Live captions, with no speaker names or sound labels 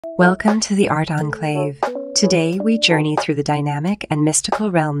Welcome to the Art Enclave. Today we journey through the dynamic and mystical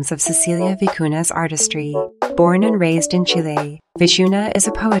realms of Cecilia Vicuña's artistry. Born and raised in Chile, Vicuña is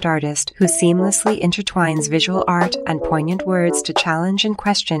a poet-artist who seamlessly intertwines visual art and poignant words to challenge and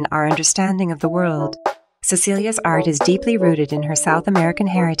question our understanding of the world. Cecilia's art is deeply rooted in her South American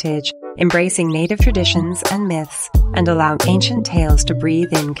heritage, embracing native traditions and myths, and allowing ancient tales to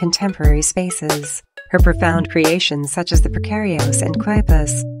breathe in contemporary spaces. Her profound creations, such as the Precarios and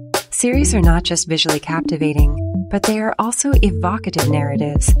Cuepas series, are not just visually captivating, but they are also evocative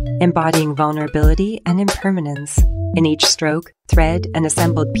narratives, embodying vulnerability and impermanence. In each stroke, thread, and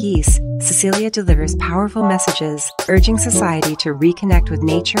assembled piece, Cecilia delivers powerful messages, urging society to reconnect with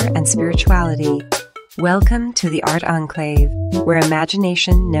nature and spirituality. Welcome to the Art Enclave, where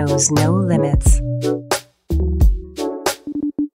imagination knows no limits.